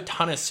smoked a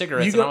ton of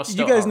cigarettes and I was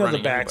still you guys know the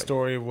outrunning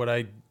backstory of what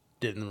I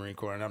did in the Marine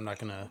Corps, and I'm not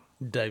gonna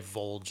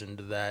divulge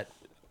into that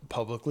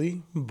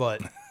publicly,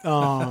 but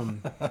yeah,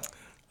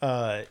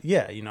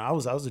 I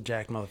was a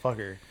jacked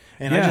motherfucker,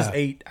 and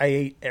I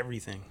ate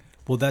everything.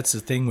 Well, that's the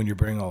thing. When you're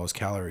burning all those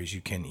calories,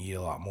 you can eat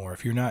a lot more.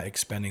 If you're not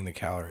expending the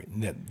calorie,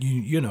 that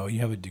you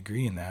have a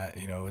degree in that.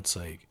 It's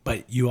like,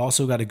 but you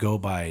also got to go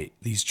by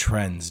these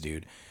trends,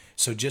 dude.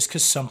 So just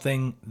because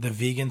the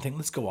vegan thing,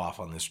 let's go off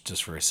on this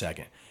just for a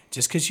second.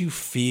 Just because you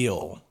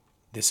feel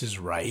this is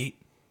right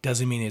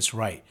doesn't mean it's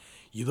right.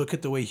 You look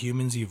at the way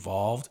humans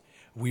evolved.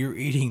 We were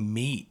eating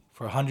meat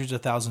for hundreds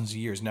of thousands of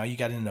years. Now you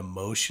got an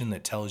emotion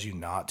that tells you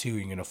not to.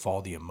 You're going to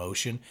follow the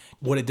emotion.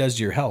 What it does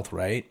to your health,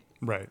 right?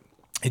 Right.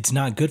 It's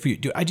not good for you.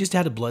 Dude, I just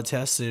had a blood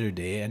test the other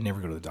day. I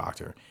never go to the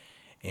doctor.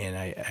 And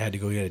I had to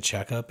go get a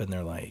checkup, and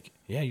they're like,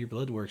 yeah, your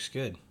blood work's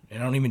good. And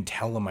I don't even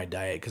tell them my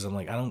diet because I'm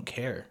like, I don't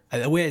care.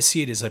 The way I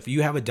see it is if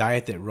you have a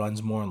diet that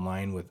runs more in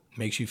line with,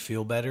 makes you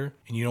feel better,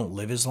 and you don't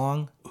live as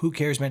long, who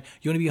cares, man?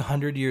 You want to be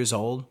 100 years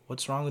old?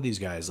 What's wrong with these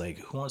guys? Like,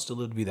 who wants to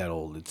live to be that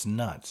old? It's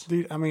nuts.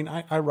 Dude, I mean,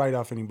 I write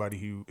off anybody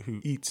who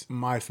eats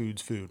my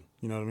food's food.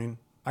 You know what I mean?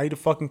 I eat a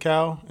fucking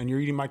cow, and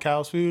you're eating my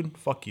cow's food?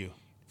 Fuck you.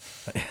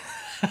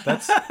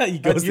 He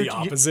goes the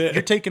opposite.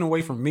 You're taking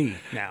away from me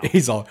now.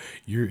 He's all,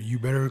 you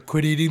better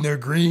quit eating their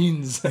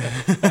greens.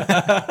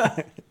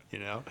 I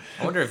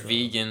wonder if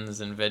vegans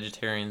and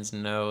vegetarians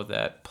know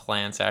that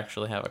plants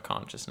actually have a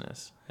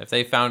consciousness. If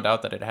they found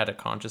out that it had a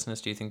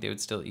consciousness, do you think they would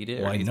still eat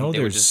it? Well, or do you I know think they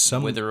would there's just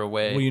some wither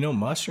away? Well,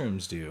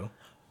 mushrooms do.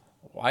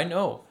 Well, I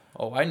know.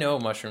 Oh, I know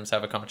mushrooms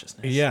have a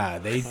consciousness. Yeah,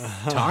 they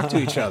talk to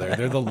each other.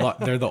 They're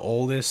the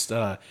oldest.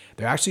 They're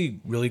actually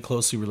really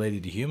closely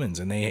related to humans,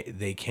 and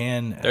they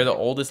can. They're the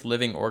oldest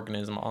living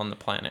organism on the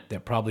planet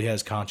that probably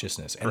has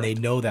consciousness, and they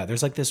know that.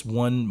 There's like this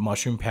one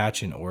mushroom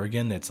patch in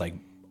Oregon that's like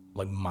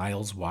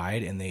miles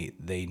wide, and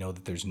they know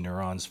that there's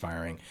neurons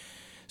firing.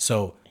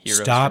 So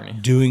stop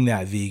doing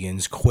that,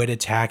 vegans. Quit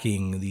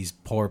attacking these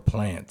poor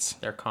plants.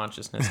 Their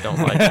consciousness don't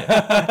like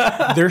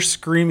it. They're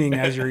screaming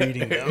as you're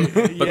eating them.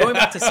 But going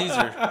back to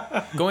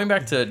Caesar, going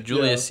back to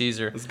Julius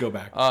Caesar. Let's go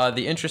back.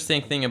 The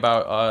interesting thing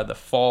about the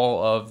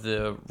fall of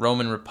the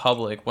Roman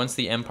Republic, once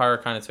the empire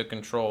kind of took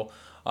control,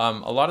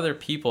 a lot of their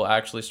people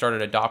actually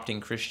started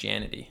adopting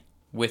Christianity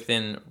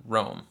within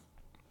Rome,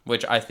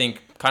 which I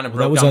think kind of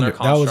broke down their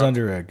construct. That was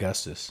under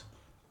Augustus.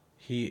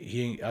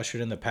 He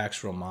ushered in the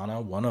Pax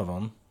Romana, one of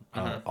them.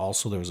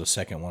 Also, there was a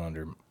second one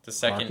under the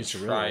second Marcus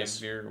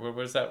triumvirate. What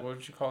was that? What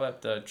would you call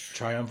that? The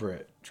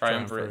triumvirate.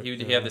 Triumvirate.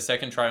 He had the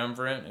second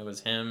triumvirate. It was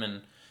him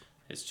and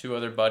his two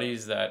other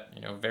buddies. That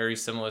very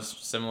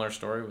similar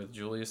story with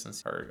Julius and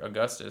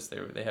Augustus.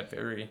 They had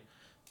very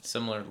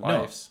similar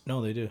lives.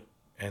 No, they do,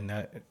 and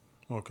that.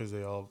 Well, because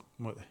they all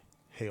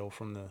hail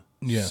from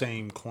the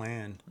same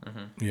clan.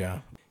 Mm-hmm.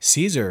 Yeah,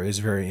 Caesar is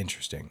very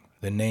interesting.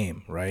 The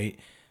name, right?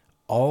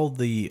 All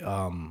the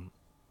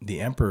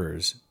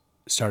emperors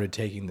started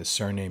taking the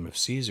surname of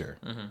Caesar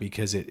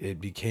because it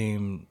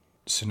became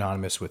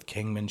synonymous with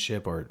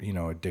kingmanship or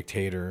a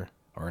dictator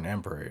or an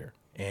emperor,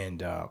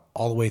 and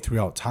all the way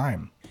throughout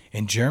time.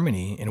 In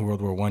Germany, in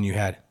World War I, you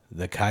had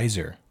the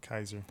Kaiser.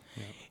 Yeah.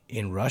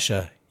 In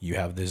Russia, you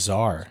have the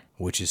Tsar,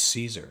 which is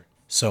Caesar.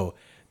 So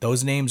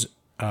those names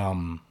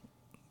kind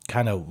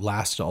of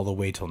lasted all the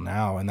way till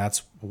now, and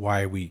that's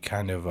why we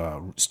kind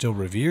of still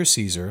revere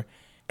Caesar.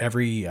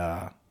 Every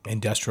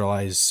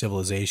industrialized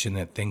civilization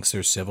that thinks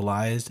they're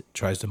civilized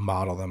tries to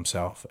model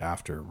themselves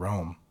after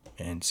Rome.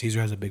 And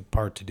Caesar has a big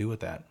part to do with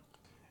that.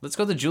 Let's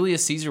go the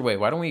Julius Caesar way.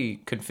 Why don't we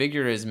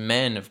configure as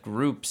men of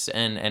groups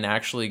and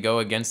actually go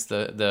against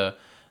the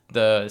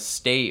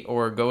state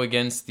or go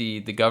against the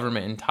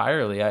government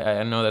entirely?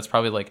 I know that's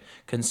probably like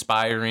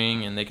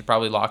conspiring, and they could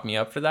probably lock me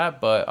up for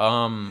that. But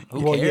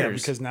who cares? Yeah,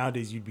 because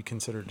nowadays you'd be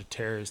considered a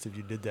terrorist if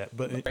you did that.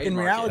 But in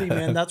Trademark reality, it.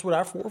 man, that's what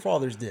our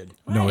forefathers did.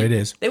 No, it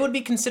is. They would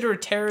be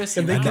considered terrorists.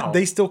 And now.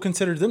 they still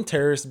considered them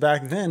terrorists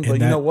back then. But And you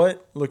that- know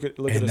what? Look at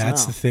And us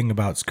that's now. the thing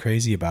about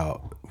crazy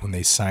about when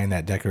they signed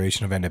that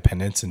Declaration of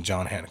Independence and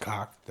John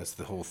Hancock. That's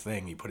the whole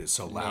thing. He put it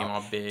so Name loud,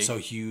 all big. so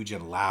huge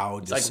and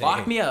loud. It's like,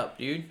 lock me up,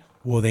 dude.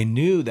 Well, they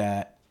knew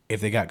that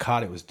if they got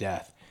caught, it was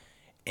death.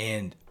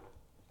 And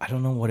I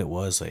don't know what it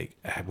was. Like,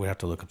 I would have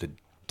to look up the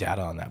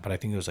data on that. But I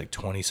think there was like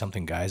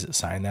 20-something guys that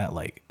signed that.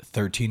 Like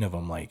 13 of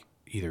them, like,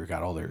 either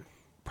got all their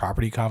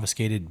property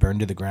confiscated, burned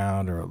to the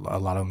ground, or a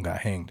lot of them got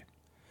hanged.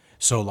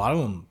 So a lot of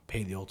them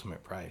paid the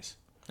ultimate price.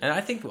 And I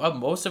think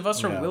most of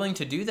us are Yeah. willing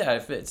to do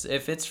that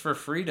if it's for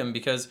freedom,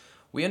 because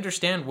we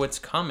understand what's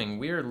coming.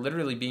 We are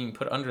literally being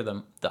put under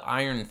the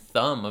iron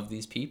thumb of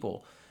these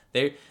people.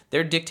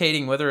 They're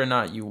dictating whether or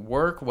not you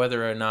work,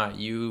 whether or not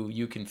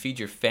you can feed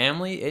your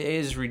family. It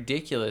is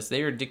ridiculous.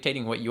 They are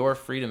dictating what your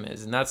freedom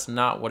is, and that's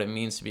not what it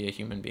means to be a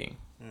human being.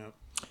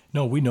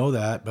 No, we know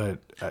that, but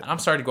I'm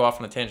sorry to go off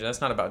on a tangent.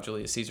 That's not about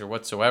Julius Caesar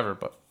whatsoever,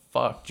 but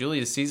fuck,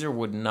 Julius Caesar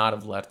would not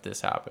have let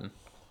this happen.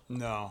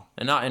 No.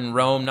 And not in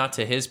Rome, not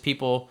to his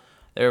people.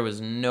 There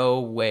was no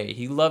way.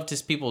 He loved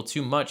his people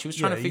too much. He was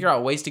trying to figure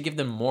out ways to give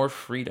them more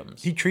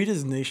freedoms. He treated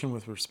his nation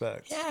with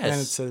respect. Yes.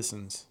 And its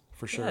citizens,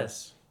 for sure.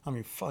 Yes. I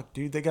mean, fuck,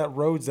 dude. They got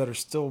roads that are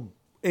still...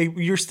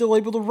 You're still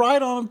able to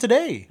ride on them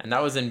today. And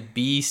that was in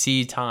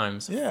BC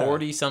times. Yeah.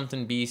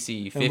 40-something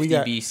BC, 50 And we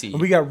got, BC.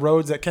 And we got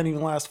roads that can't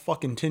even last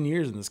fucking 10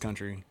 years in this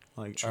country.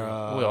 Like, we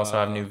also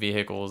have new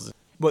vehicles.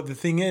 But the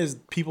thing is,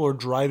 people are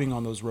driving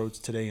on those roads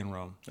today in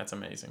Rome That's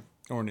amazing.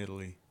 or in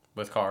Italy.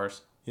 With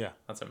cars. Yeah,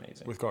 That's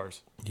amazing. with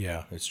cars.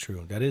 yeah, it's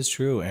true. That is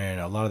true. And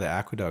a lot of the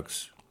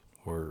aqueducts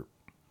were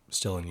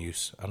still in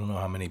use. I don't know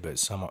how many, but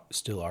some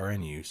still are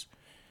in use.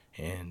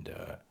 And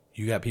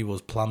you got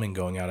people's plumbing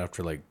going out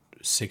after like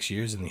 6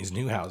 years in these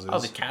new houses. Oh,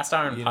 the cast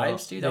iron You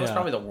pipes, know, dude. That was yeah.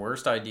 probably the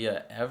worst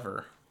idea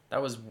ever.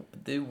 That was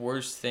the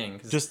worst thing.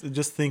 'Cause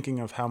Just thinking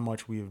of how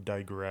much we have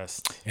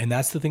digressed. And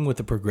that's the thing with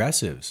the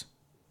progressives.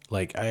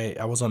 Like,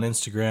 I was on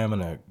Instagram,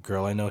 and a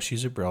girl I know,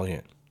 she's a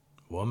brilliant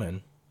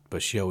woman,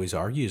 but she always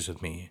argues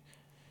with me.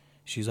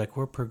 She's like,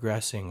 we're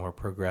progressing.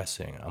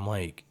 I'm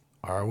like,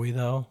 are we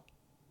though?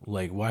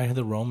 Like, why do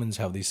the Romans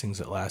have these things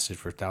that lasted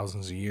for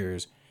thousands of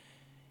years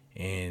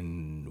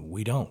and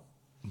we don't?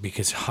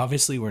 Because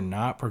obviously we're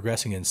not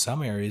progressing in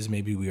some areas.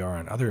 Maybe we are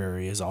in other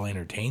areas. I'll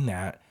entertain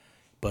that.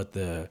 But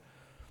the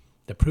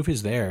proof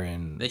is there.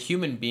 And the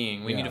human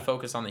being. We need Yeah. to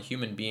focus on the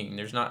human being.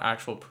 There's not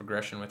actual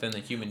progression within the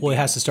human well, being.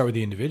 it has to start with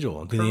the individual.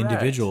 Then the Correct.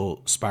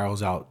 individual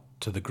spirals out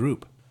to the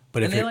group.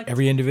 But And if they like-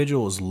 every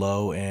individual is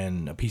low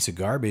and a piece of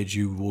garbage,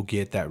 you will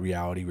get that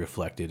reality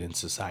reflected in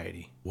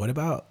society. What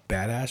about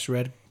badass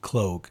red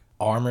cloak,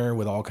 armor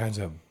with all kinds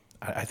of...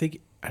 I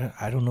think...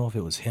 I don't know if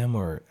it was him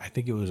or... I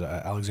think it was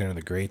Alexander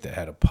the Great that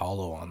had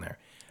Apollo on there.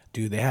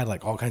 Dude, they had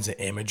like all kinds of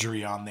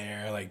imagery on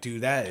there. Like,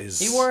 dude, that is...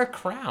 He wore a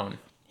crown.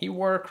 If you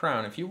wore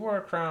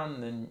a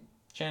crown, then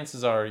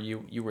chances are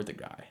you were the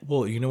guy.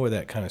 Well, you know where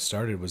that kind of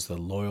started was the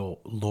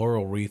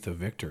laurel wreath of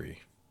victory.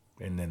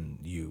 And then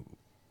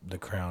the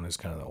crown is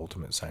kind of the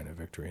ultimate sign of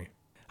victory.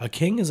 A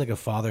king is like a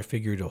father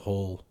figure to a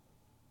whole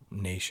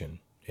nation.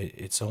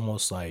 It's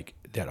almost like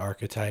that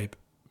archetype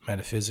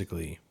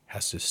metaphysically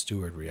has to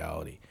steward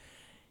reality.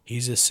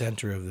 He's the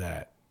center of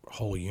that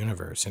whole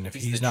universe. And if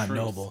He's he's the not truth.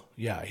 noble,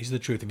 yeah, he's the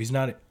truth. If he's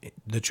not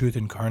the truth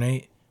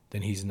incarnate,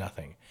 then he's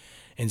nothing.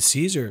 And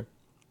Caesar,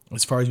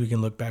 as far as we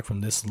can look back from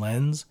this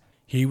lens,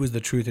 he was the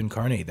truth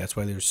incarnate. That's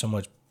why there's so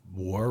much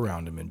war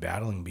around him and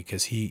battling,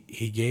 because he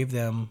gave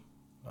them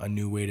a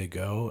new way to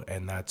go,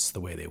 and that's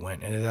the way they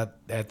went. And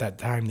at that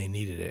time, they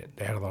needed it.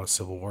 They had a lot of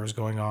civil wars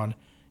going on,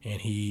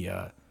 and he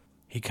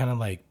kind of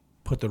like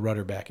put the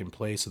rudder back in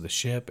place of the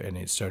ship, and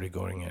it started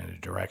going in a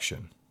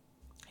direction.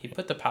 He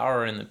put the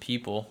power in the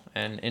people,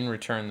 and in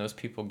return, those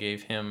people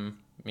gave him,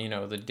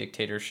 the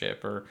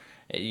dictatorship or,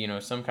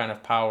 some kind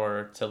of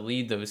power to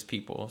lead those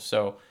people.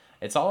 So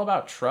it's all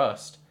about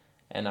trust.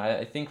 And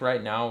I think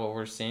right now what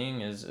we're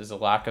seeing is a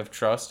lack of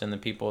trust in the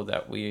people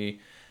that we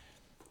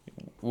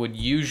would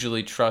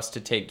usually trust to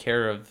take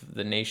care of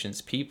the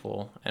nation's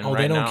people. And Oh,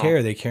 right they don't now,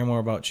 care. They care more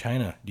about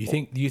China. Do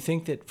you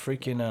think that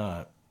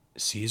freaking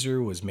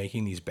Caesar was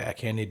making these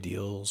backhanded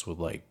deals with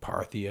like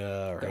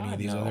Parthia or any God, of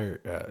these no.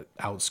 other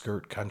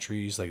outskirt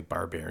countries like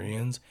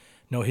barbarians?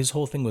 No, his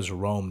whole thing was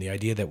Rome. The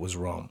idea that was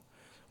Rome.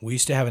 We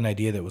used to have an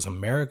idea that was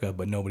America,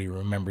 but nobody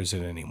remembers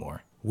it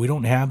anymore. We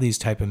don't have these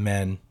type of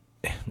men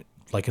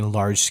like in a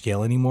large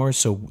scale anymore.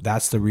 So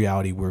that's the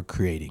reality we're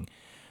creating.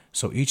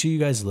 So each of you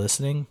guys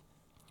listening,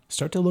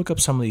 start to look up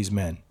some of these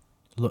men.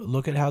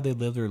 Look at how they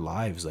live their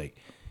lives, like,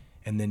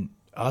 and then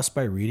us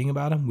by reading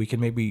about them, we can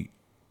maybe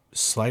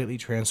slightly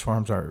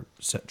transform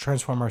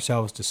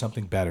ourselves to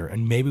something better,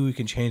 and maybe we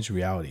can change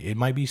reality. It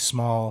might be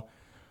small,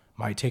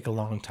 might take a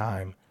long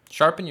time.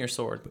 Sharpen your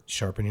sword.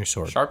 Sharpen your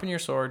sword. Sharpen your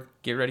sword.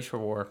 Get ready for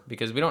war,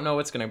 because we don't know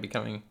what's going to be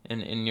coming in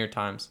near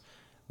times.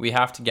 We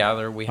have to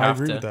gather. I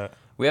agree with that.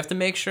 We have to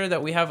make sure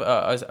that we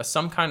have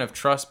some kind of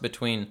trust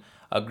between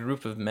a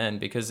group of men,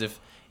 because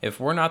if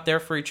we're not there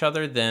for each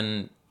other,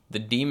 then the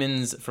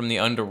demons from the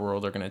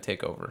underworld are going to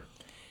take over.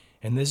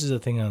 And this is the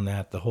thing on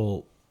that, the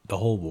whole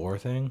war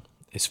thing.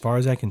 As far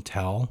as I can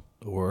tell,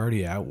 we're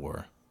already at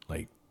war.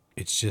 Like,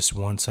 it's just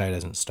one side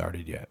hasn't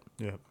started yet.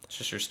 Yeah. It's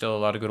just you're still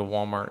allowed to go to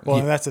Walmart. Well,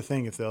 and that's the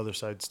thing. If the other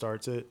side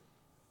starts it,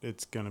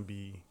 it's going to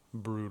be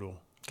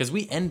brutal. Because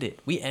we end it.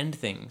 We end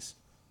things.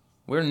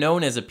 We're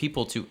known as a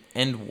people to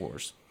end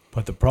wars.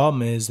 But the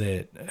problem is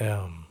that,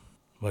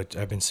 what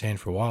I've been saying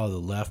for a while, the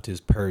left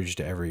is purged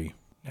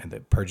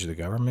purge the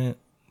government.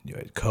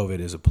 COVID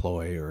is a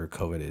ploy, or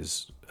COVID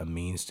is a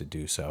means to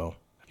do so.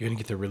 You're going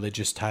to get the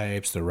religious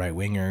types, the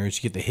right-wingers,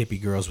 you get the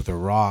hippie girls with the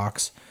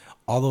rocks.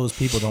 All those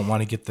people don't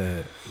want to get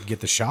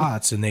the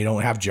shots, and they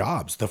don't have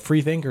jobs. The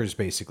free thinkers,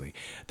 basically.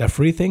 The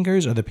free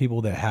thinkers are the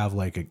people that have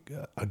like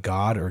a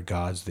god or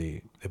gods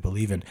they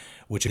believe in,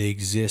 which they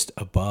exist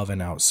above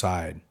and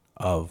outside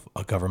of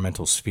a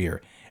governmental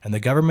sphere. And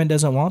the government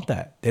doesn't want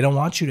that. They don't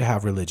want you to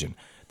have religion.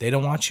 They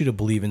don't want you to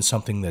believe in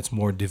something that's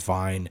more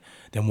divine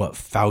than what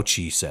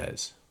Fauci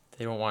says.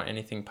 They don't want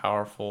anything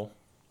powerful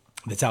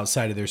that's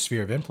outside of their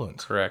sphere of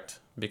influence. Correct.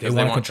 Because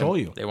they want to control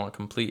you. They want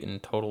complete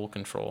and total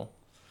control.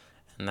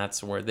 And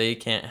that's where they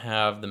can't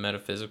have the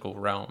metaphysical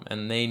realm.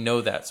 And they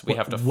know that, so we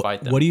have to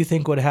fight them. What do you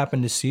think would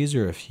happen to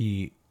Caesar if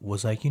he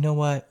was like, you know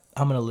what?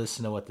 I'm going to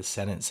listen to what the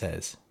Senate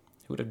says.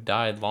 He would have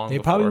died long they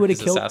before probably would have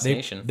his killed,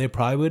 assassination. They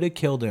probably would have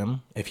killed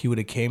him if he would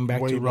have came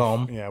back to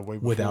Rome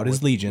without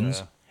his legions.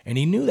 Yeah. And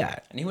he knew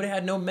that. And he would have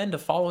had no men to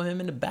follow him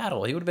into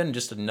battle. He would have been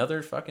just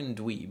another fucking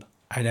dweeb.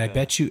 And I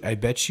bet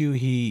you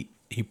he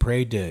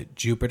prayed to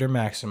Jupiter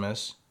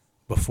Maximus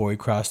before he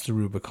crossed the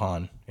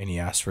Rubicon, and he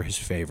asked for his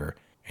favor,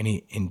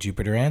 and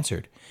Jupiter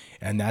answered.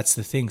 And that's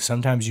the thing.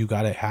 Sometimes you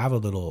got to have a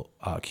little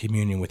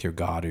communion with your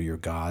god or your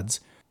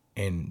gods,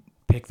 and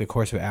pick the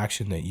course of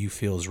action that you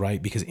feel is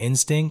right. Because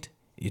instinct,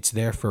 it's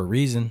there for a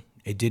reason.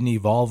 It didn't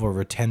evolve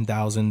over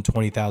 10,000,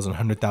 20,000,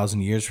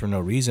 100,000 years for no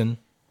reason.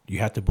 You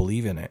have to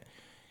believe in it,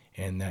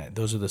 and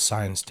those are the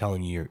signs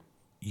telling you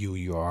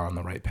are on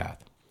the right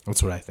path.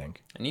 That's what I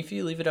think. And if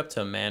you leave it up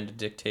to a man to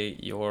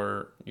dictate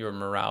your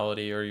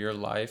morality or your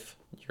life,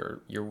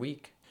 you're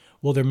weak.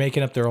 Well, they're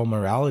making up their own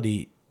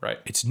morality. Right.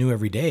 It's new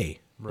every day.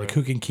 Right. Like,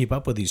 who can keep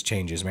up with these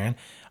changes, man?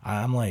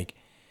 I'm like,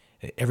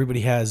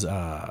 everybody has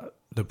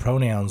the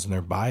pronouns in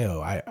their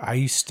bio.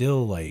 I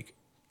still like,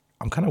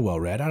 I'm kind of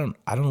well read. I don't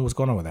know what's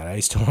going on with that. I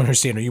still don't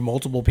understand. Are you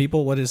multiple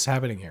people? What is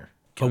happening here?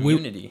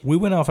 Community. We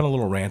went off on a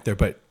little rant there,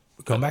 but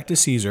going back to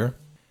Caesar,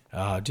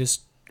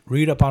 just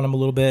read up on him a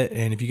little bit.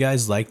 And if you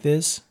guys like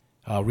this,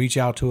 reach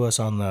out to us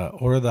on the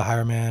Order of the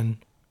Higher Man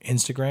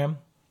Instagram.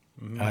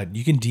 Mm-hmm.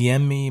 You can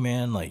DM me,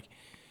 man. Like,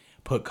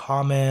 put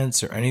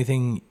comments or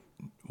anything.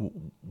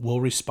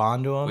 We'll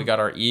respond to them. We got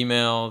our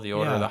email, the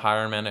Order of the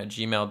Higher Man at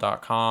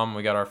gmail.com.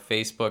 We got our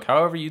Facebook.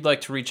 However you'd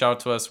like to reach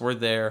out to us, we're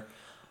there.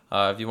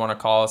 If you want to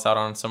call us out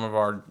on some of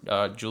our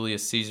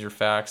Julius Caesar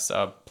facts,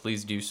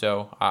 please do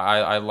so.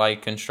 I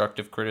like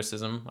constructive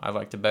criticism. I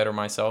like to better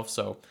myself.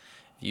 So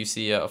if you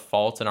see a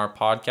fault in our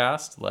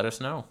podcast, let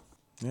us know.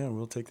 Yeah,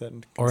 we'll take that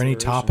into consideration. Or any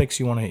topics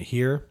you want to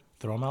hear,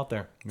 throw them out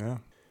there. Yeah.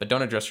 But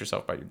don't address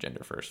yourself by your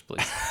gender first,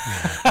 please.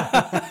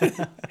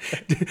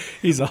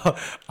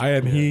 I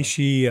am he,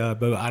 she,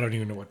 but I don't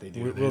even know what they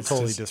do. We'll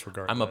totally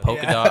disregard I'm a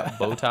polka dot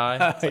bow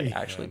tie. It's like,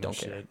 actually, don't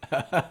care.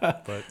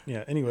 But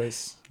yeah,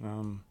 anyways.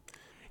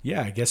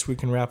 Yeah, I guess we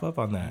can wrap up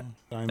on that.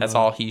 That's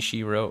all he,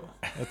 she wrote.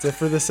 That's it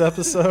for this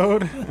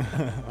episode.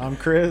 I'm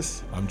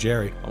Chris. I'm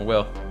Jerry. I'm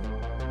Will.